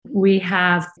We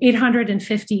have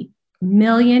 850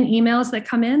 million emails that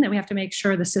come in that we have to make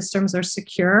sure the systems are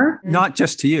secure. Not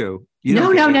just to you.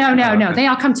 No. Okay. They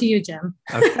all come to you, Jim.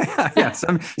 Okay. Yeah.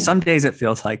 Some days it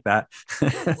feels like that.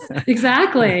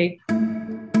 Exactly.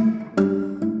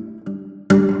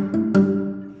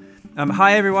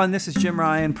 Hi, everyone. This is Jim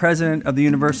Ryan, president of the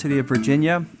University of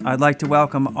Virginia. I'd like to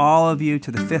welcome all of you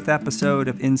to the 5th episode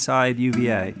of Inside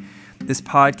UVA. This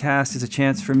podcast is a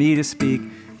chance for me to speak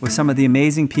with some of the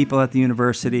amazing people at the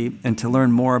university and to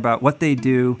learn more about what they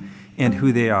do and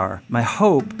who they are. My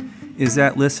hope is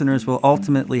that listeners will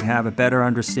ultimately have a better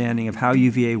understanding of how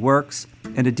UVA works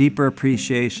and a deeper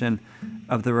appreciation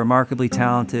of the remarkably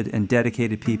talented and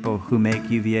dedicated people who make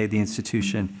UVA the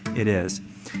institution it is.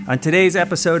 On today's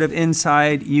episode of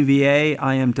Inside UVA,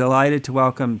 I am delighted to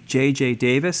welcome J.J.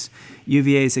 Davis,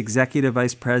 UVA's Executive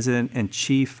Vice President and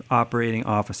Chief Operating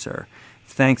Officer.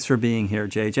 Thanks for being here,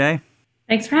 J.J.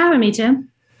 Thanks for having me, Jim.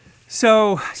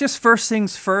 So just first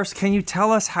things first, can you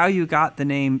tell us how you got the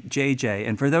name JJ?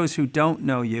 And for those who don't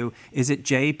know you, is it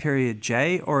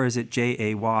J.J. or is it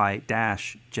JAY-JAY?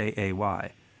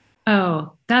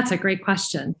 Oh, that's a great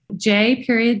question. J.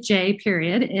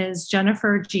 is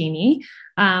Jennifer Jeannie.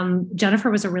 Jennifer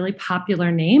was a really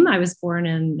popular name. I was born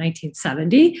in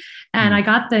 1970, and I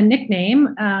got the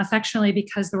nickname affectionately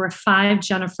because there were 5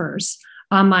 Jennifers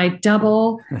on my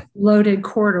double loaded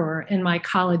corridor in my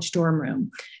college dorm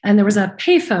room. And there was a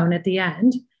payphone at the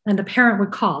end, and the parent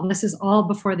would call. This is all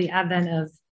before the advent of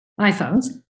iPhones.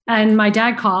 And my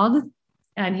dad called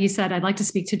and he said, "I'd like to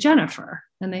speak to Jennifer."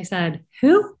 And they said,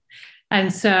 "Who?"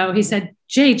 And so he said,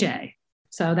 "JJ."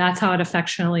 So that's how it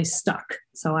affectionately stuck.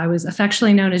 So I was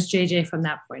affectionately known as JJ from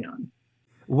that point on.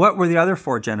 What were the other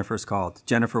 4 Jennifers called?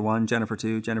 Jennifer 1, Jennifer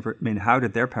 2, Jennifer. I mean, how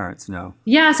did their parents know?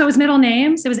 Yeah, so it was middle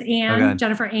names. It was Anne, okay.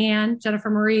 Jennifer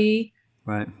Marie.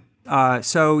 Right.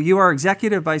 So you are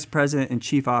Executive Vice President and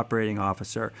Chief Operating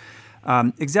Officer.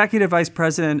 Executive Vice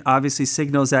President obviously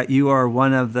signals that you are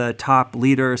one of the top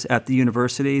leaders at the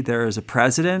university. There is a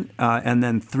president and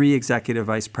then 3 executive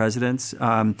vice presidents,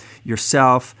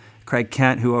 yourself, Craig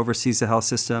Kent, who oversees the health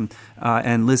system,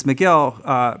 and Liz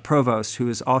McGill, provost, who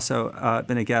has also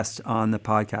been a guest on the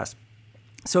podcast.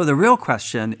 So the real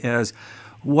question is,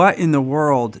 what in the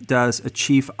world does a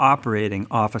chief operating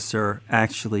officer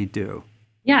actually do?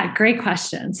 Yeah, great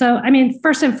question. So, I mean,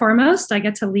 first and foremost, I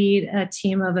get to lead a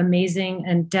team of amazing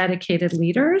and dedicated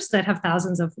leaders that have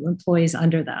thousands of employees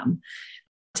under them.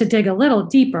 To dig a little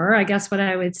deeper, I guess what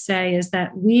I would say is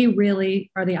that we really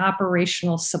are the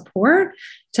operational support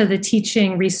to the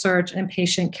teaching, research, and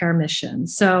patient care mission.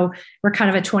 So we're kind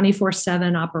of a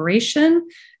 24/7 operation.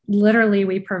 Literally,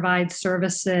 we provide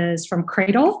services from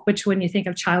cradle, which when you think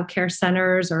of childcare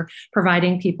centers or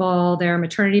providing people their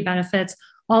maternity benefits,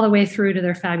 all the way through to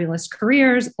their fabulous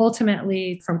careers,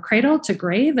 ultimately from cradle to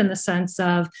grave in the sense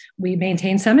of we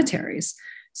maintain cemeteries.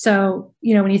 So,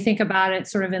 when you think about it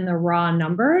sort of in the raw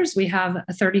numbers, we have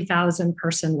a 30,000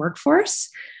 person workforce.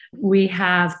 We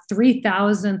have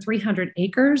 3,300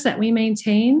 acres that we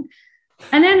maintain.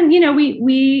 And then,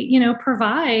 we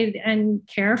provide and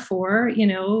care for,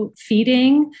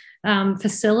 feeding,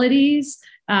 facilities,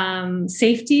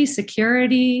 safety,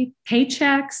 security,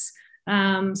 paychecks.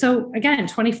 So again,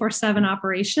 24/7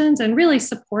 operations and really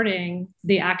supporting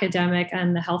the academic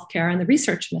and the healthcare and the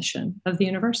research mission of the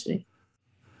university.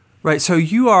 Right. So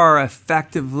you are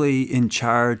effectively in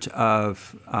charge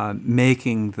of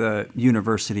making the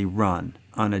university run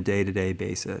on a day-to-day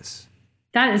basis.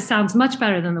 That sounds much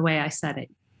better than the way I said it.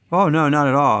 Oh, no, not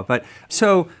at all. But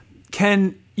so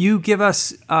can you give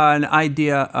us an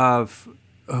idea of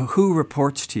who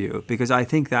reports to you? Because I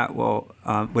think that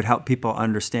would help people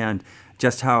understand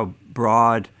just how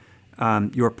broad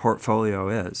your portfolio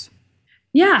is.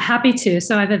 Yeah, happy to.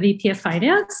 So I have a VP of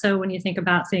finance. So when you think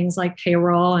about things like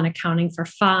payroll and accounting for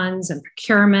funds and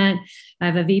procurement, I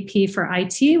have a VP for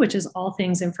IT, which is all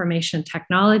things information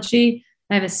technology.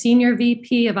 I have a senior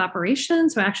VP of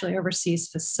operations who actually oversees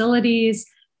facilities,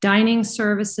 dining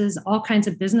services, all kinds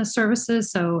of business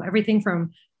services. So everything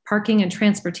from parking and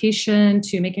transportation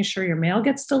to making sure your mail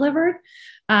gets delivered.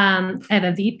 I have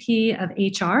a VP of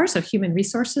HR, so human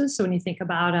resources. So when you think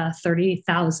about a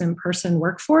 30,000 person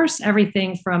workforce,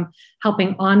 everything from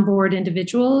helping onboard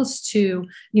individuals to,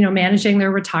 managing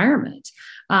their retirement.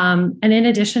 And in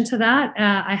addition to that,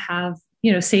 I have,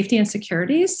 safety and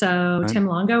security. So right. Tim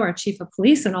Longo, our chief of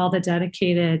police, and all the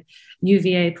dedicated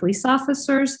UVA police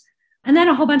officers. And then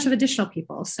a whole bunch of additional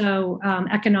people. So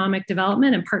economic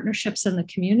development and partnerships in the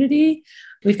community.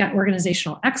 We've got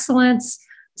organizational excellence.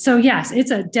 So yes,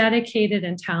 it's a dedicated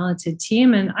and talented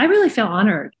team. And I really feel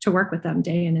honored to work with them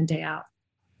day in and day out.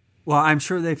 Well, I'm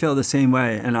sure they feel the same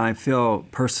way, and I feel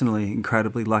personally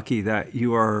incredibly lucky that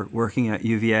you are working at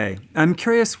UVA. I'm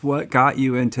curious what got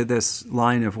you into this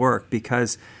line of work,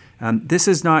 because this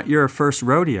is not your first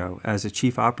rodeo as a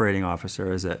chief operating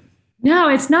officer, is it? No,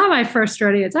 it's not my first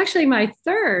rodeo. It's actually my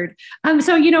third.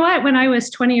 So you know what? When I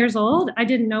was 20 years old, I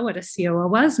didn't know what a COO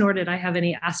was, nor did I have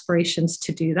any aspirations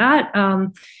to do that.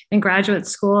 In graduate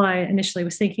school, I initially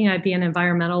was thinking I'd be an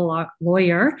environmental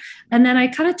lawyer. And then I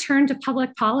kind of turned to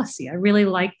public policy. I really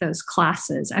liked those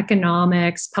classes,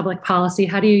 economics, public policy.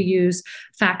 How do you use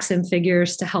facts and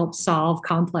figures to help solve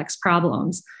complex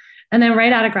problems? And then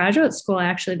right out of graduate school, I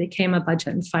actually became a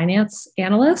budget and finance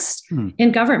analyst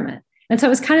in government. And so it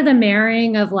was kind of the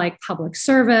marrying of like public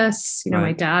service. You know,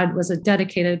 my dad was a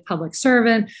dedicated public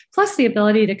servant, plus the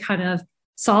ability to kind of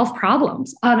solve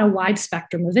problems on a wide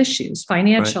spectrum of issues,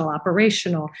 financial,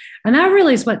 operational. And that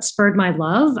really is what spurred my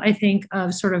love, I think,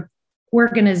 of sort of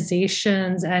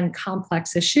organizations and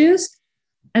complex issues.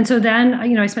 And so then,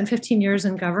 you know, I spent 15 years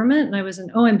in government and I was an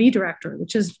OMB director,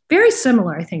 which is very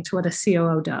similar, I think, to what a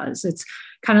COO does. It's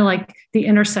kind of like the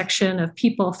intersection of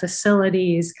people,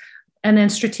 facilities, and then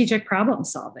strategic problem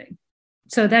solving.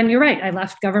 So then you're right. I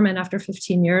left government after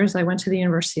 15 years. I went to the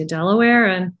University of Delaware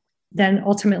and then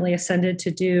ultimately ascended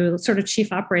to do sort of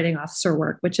chief operating officer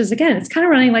work, which is, again, it's kind of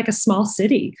running like a small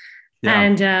city. Yeah.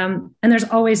 And there's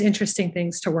always interesting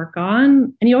things to work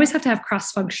on. And you always have to have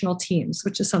cross-functional teams,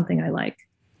 which is something I like.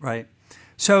 Right.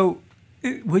 So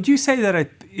would you say that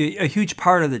a huge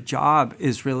part of the job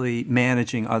is really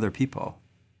managing other people?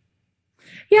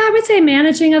 Yeah, I would say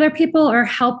managing other people or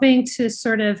helping to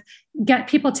sort of get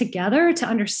people together to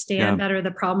understand better the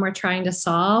problem we're trying to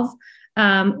solve,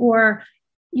 or,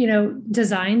 you know,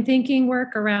 design thinking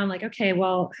work around like, okay,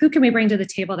 well, who can we bring to the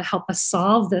table to help us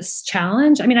solve this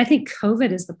challenge? I mean, I think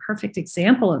COVID is the perfect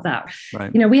example of that.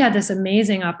 Right. You know, we had this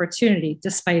amazing opportunity,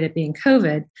 despite it being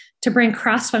COVID, to bring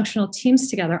cross-functional teams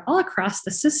together all across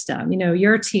the system. You know,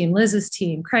 your team, Liz's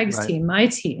team, Craig's team, my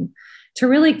team, to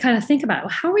really kind of think about, well,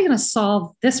 how are we going to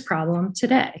solve this problem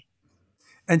today?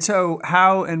 And so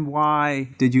how and why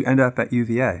did you end up at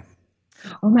UVA?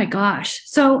 Oh my gosh.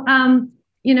 So,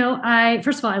 you know,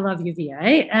 first of all, I love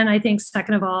UVA. And I think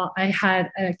second of all, I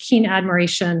had a keen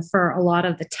admiration for a lot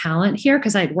of the talent here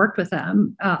because I'd worked with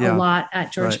them a lot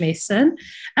at George Mason.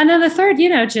 And then the third, you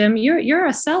know, Jim, you're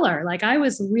a seller. Like I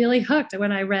was really hooked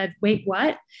when I read Wait,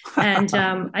 What? And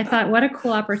I thought, what a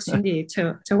cool opportunity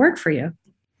to work for you.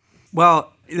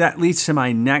 Well, that leads to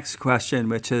my next question,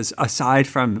 which is, aside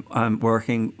from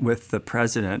working with the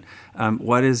president,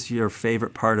 what is your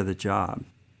favorite part of the job?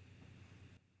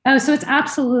 Oh, so it's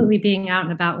absolutely being out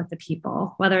and about with the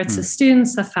people, whether it's the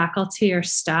students, the faculty or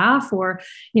staff, or,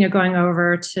 you know, going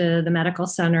over to the medical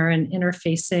center and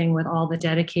interfacing with all the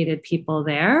dedicated people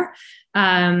there.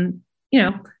 You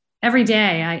know, every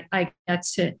day I get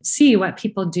to see what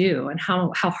people do and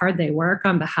how hard they work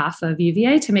on behalf of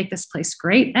UVA to make this place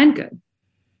great and good.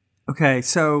 Okay,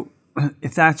 so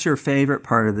if that's your favorite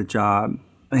part of the job,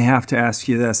 I have to ask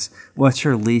you this. What's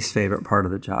your least favorite part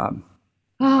of the job?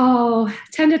 Oh,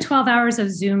 10 to 12 hours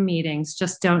of Zoom meetings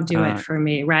just don't do it for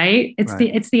me, right? It's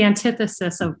the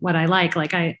antithesis of what I like.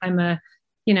 Like I'm a,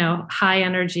 you know, high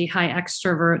energy, high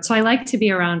extrovert. So I like to be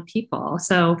around people.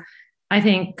 So I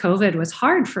think COVID was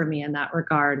hard for me in that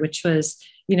regard, which was,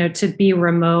 you know, to be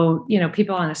remote, you know,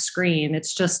 people on a screen.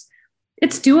 It's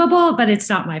doable, but it's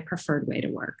not my preferred way to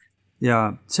work.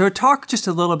 Yeah. So talk just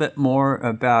a little bit more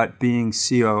about being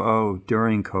COO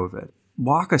during COVID.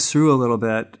 Walk us through a little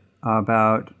bit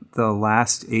about the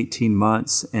last 18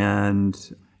 months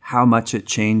and how much it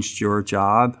changed your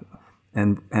job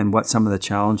and what some of the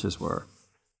challenges were.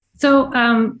 So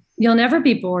you'll never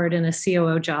be bored in a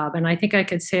COO job. And I think I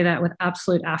could say that with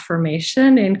absolute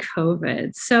affirmation in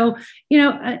COVID. So, you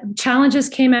know, challenges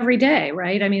came every day,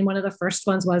 right? I mean, one of the first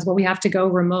ones was, well, we have to go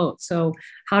remote. So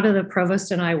how do the provost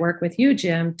and I work with you,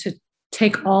 Jim, to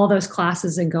take all those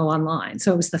classes and go online?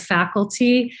 So it was the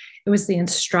faculty, it was the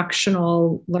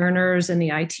instructional learners in the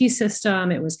IT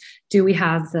system. It was, do we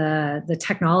have the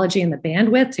technology and the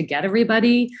bandwidth to get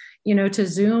everybody, you know, to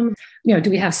Zoom? You know,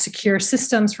 do we have secure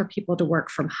systems for people to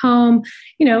work from home?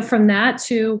 You know, from that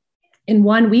to in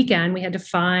one weekend, we had to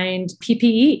find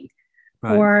PPE.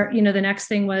 Right. Or, you know, the next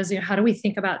thing was, you know, how do we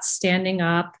think about standing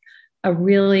up a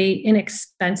really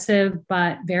inexpensive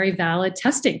but very valid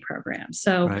testing program?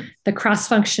 So the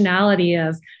cross-functionality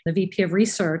of the VP of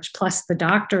research plus the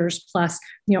doctors plus,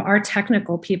 you know, our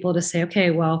technical people to say, okay,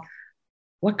 well,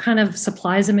 what kind of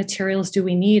supplies and materials do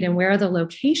we need and where are the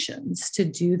locations to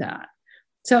do that?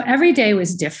 So every day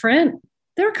was different.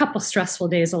 There were a couple stressful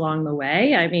days along the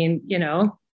way. I mean, you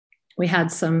know, we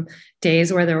had some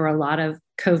days where there were a lot of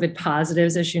COVID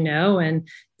positives, as you know, and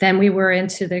then we were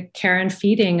into the care and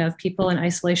feeding of people in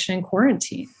isolation and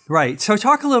quarantine. Right. So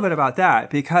talk a little bit about that,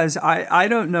 because I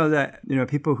don't know that,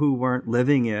 people who weren't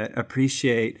living it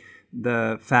appreciate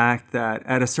the fact that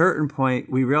at a certain point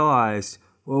we realized,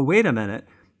 well, wait a minute.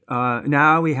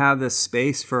 Now we have this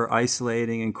space for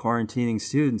isolating and quarantining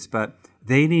students, but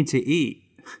they need to eat.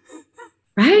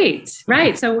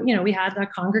 Right. So, we had the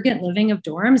congregant living of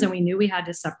dorms, and we knew we had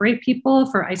to separate people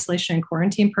for isolation and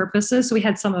quarantine purposes. So we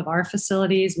had some of our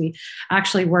facilities. We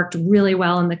actually worked really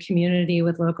well in the community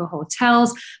with local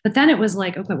hotels. But then it was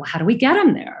like, okay, well, how do we get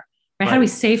them there? Right? How do we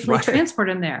safely transport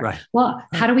them there? Right. Well,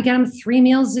 how do we get them 3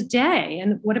 meals a day?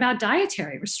 And what about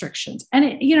dietary restrictions? And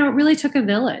it really took a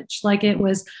village. Like, it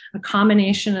was a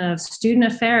combination of student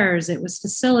affairs, it was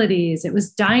facilities, it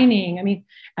was dining. I mean,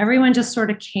 everyone just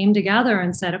sort of came together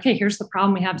and said, okay, here's the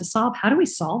problem we have to solve. How do we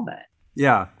solve it?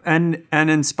 Yeah. And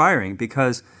inspiring,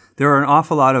 because there are an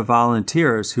awful lot of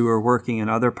volunteers who are working in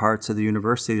other parts of the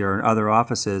university or in other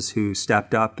offices who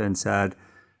stepped up and said,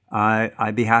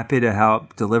 I'd be happy to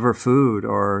help deliver food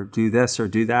or do this or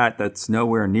do that. That's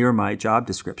nowhere near my job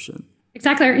description.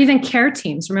 Exactly. Or even care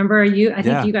teams. Remember, I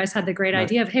think you guys had the great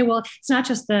idea of, hey, well, it's not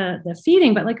just the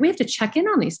feeding, but like, we have to check in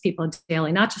on these people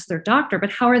daily, not just their doctor, but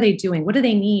how are they doing? What do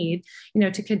they need,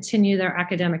 to continue their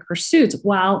academic pursuits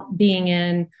while being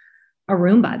in a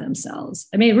room by themselves?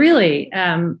 I mean, really,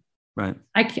 right.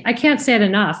 I can't say it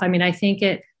enough. I mean, I think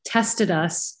it tested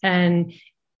us and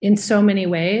in so many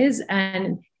ways.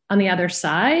 And on the other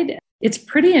side, it's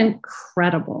pretty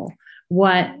incredible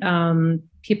what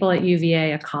people at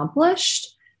UVA accomplished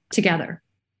together.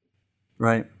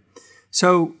 Right.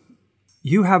 So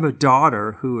you have a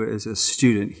daughter who is a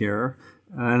student here,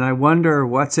 and I wonder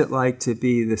what's it like to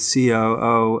be the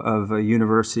COO of a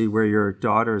university where your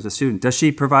daughter is a student? Does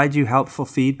she provide you helpful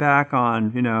feedback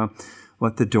on,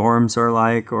 what the dorms are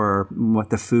like or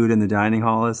what the food in the dining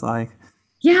hall is like?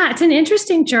 Yeah, it's an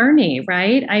interesting journey,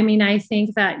 right? I mean, I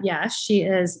think that, yes, she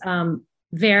is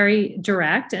very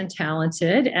direct and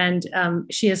talented, and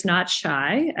she is not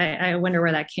shy. I wonder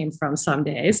where that came from some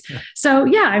days. So,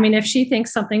 yeah, I mean, if she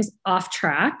thinks something's off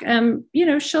track,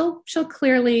 she'll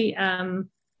clearly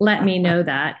let me know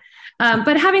that.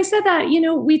 But having said that,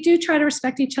 we do try to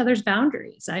respect each other's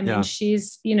boundaries. I mean,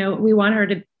 she's, we want her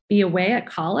to be away at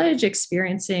college,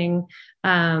 experiencing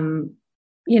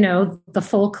the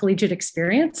full collegiate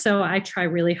experience. So I try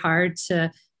really hard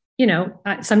to,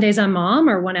 some days I'm mom,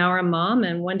 or 1 hour I'm mom,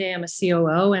 and one day I'm a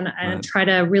COO, and I try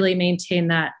to really maintain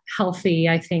that healthy,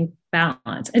 I think,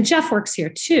 balance. And Jeff works here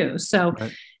too. So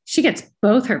she gets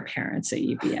both her parents at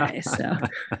UVA. So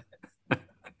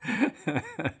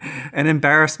an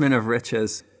embarrassment of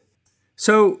riches.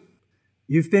 So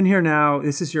you've been here now.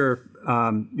 This is you're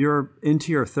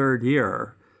into your third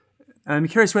year. I'm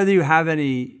curious whether you have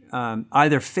any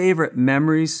either favorite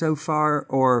memories so far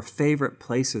or favorite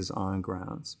places on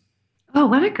grounds. Oh,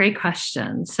 what a great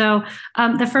question. So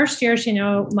the first years,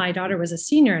 my daughter was a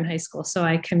senior in high school, so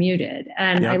I commuted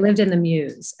and I lived in the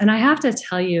Muse. And I have to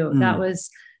tell you, that was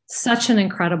such an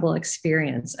incredible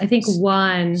experience. I think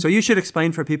So you should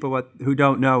explain for people who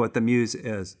don't know what the Muse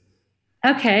is.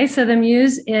 Okay, so the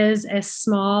Muse is a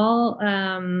small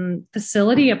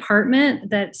facility apartment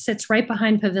that sits right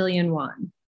behind Pavilion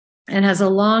 1 and has a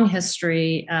long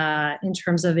history in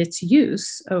terms of its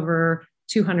use over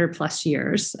 200 plus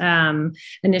years.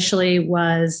 Initially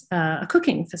was a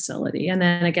cooking facility, and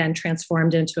then again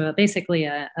transformed into basically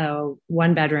a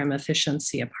one-bedroom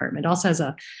efficiency apartment. It also has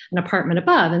an apartment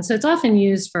above, and so it's often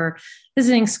used for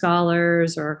visiting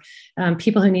scholars or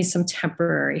people who need some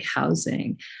temporary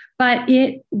housing. But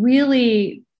it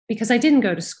really, because I didn't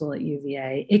go to school at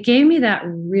UVA, it gave me that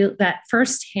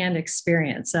firsthand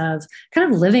experience of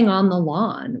kind of living on the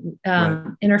lawn,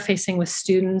 interfacing with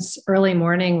students early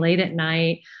morning, late at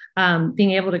night,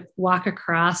 being able to walk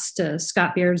across to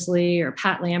Scott Beardsley or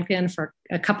Pat Lampkin for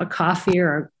a cup of coffee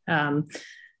or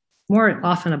more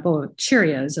often a bowl of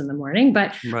Cheerios in the morning,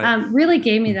 but really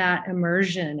gave me that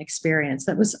immersion experience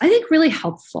that was, I think, really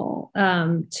helpful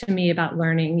to me about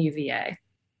learning UVA.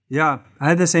 Yeah, I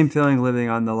had the same feeling living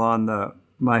on the lawn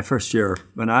my first year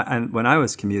when I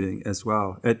was commuting as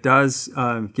well. It does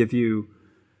give you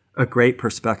a great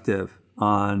perspective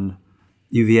on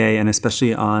UVA and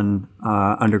especially on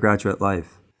undergraduate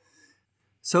life.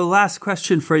 So last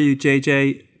question for you,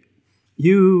 JJ.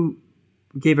 You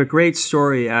gave a great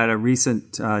story at a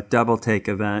recent Double Take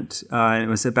event, and it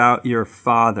was about your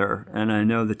father, and I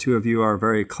know the two of you are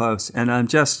very close, and I'm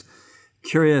just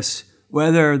curious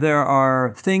whether there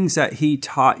are things that he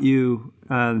taught you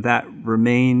that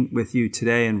remain with you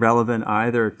today and relevant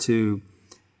either to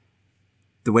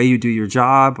the way you do your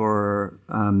job or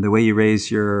the way you raise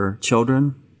your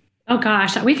children? Oh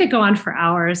gosh, we could go on for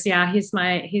hours. Yeah, he's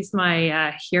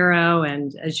my hero,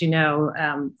 and as you know,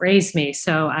 raised me.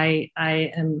 So I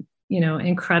am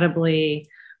incredibly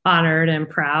honored and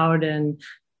proud, and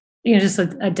just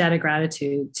a debt of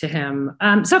gratitude to him.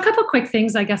 So a couple quick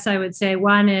things, I guess I would say.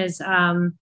 One is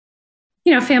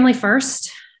family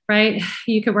first, right?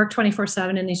 You could work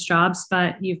 24/7 in these jobs,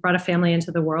 but you've brought a family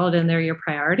into the world, and they're your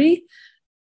priority.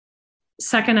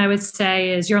 Second, I would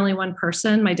say is you're only one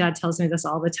person. My dad tells me this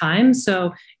all the time.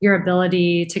 So your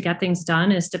ability to get things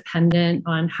done is dependent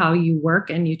on how you work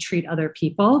and you treat other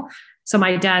people. So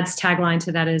my dad's tagline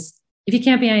to that is, if you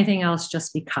can't be anything else,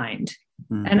 just be kind.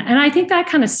 And I think that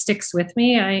kind of sticks with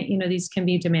me. These can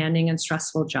be demanding and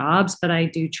stressful jobs, but I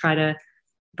do try to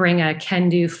bring a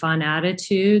can-do fun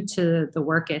attitude to the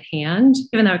work at hand,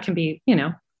 even though it can be,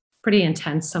 pretty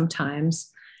intense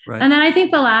sometimes. Right. And then I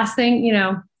think the last thing,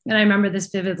 and I remember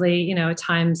this vividly, at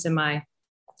times in my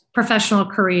professional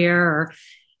career or,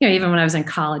 even when I was in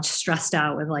college, stressed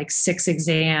out with like 6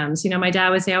 exams, my dad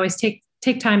would say, always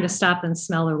take time to stop and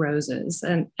smell the roses.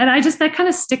 And that kind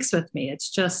of sticks with me. It's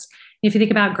just, if you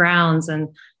think about grounds and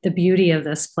the beauty of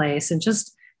this place and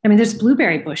there's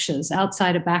blueberry bushes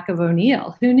outside of back of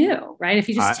O'Neill. Who knew, right? If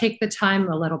you just take the time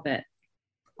a little bit.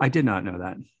 I did not know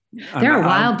that. There are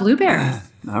wild blueberries.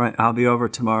 All right. I'll be over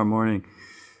tomorrow morning.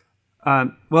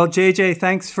 Well, JJ,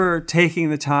 thanks for taking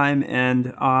the time.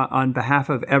 And on behalf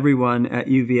of everyone at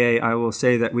UVA, I will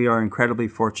say that we are incredibly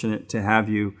fortunate to have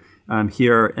you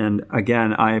here. And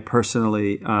again, I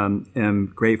personally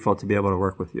am grateful to be able to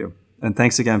work with you. And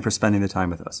thanks again for spending the time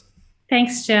with us.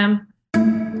 Thanks, Jim.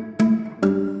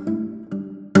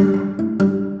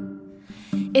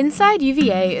 Inside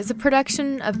UVA is a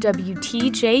production of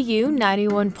WTJU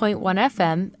 91.1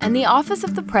 FM and the Office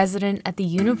of the President at the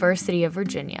University of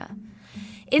Virginia.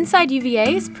 Inside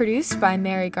UVA is produced by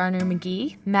Mary Garner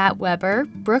McGee, Matt Weber,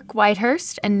 Brooke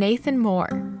Whitehurst, and Nathan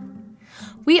Moore.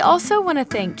 We also want to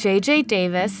thank JJ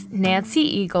Davis, Nancy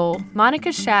Eagle,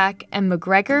 Monica Shack, and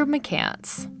McGregor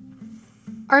McCants.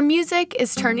 Our music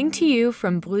is Turning to You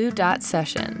from Blue Dot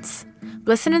Sessions.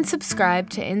 Listen and subscribe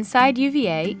to Inside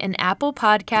UVA in Apple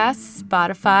Podcasts,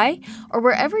 Spotify, or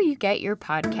wherever you get your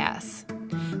podcasts.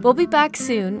 We'll be back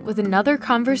soon with another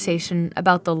conversation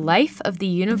about the life of the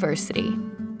university.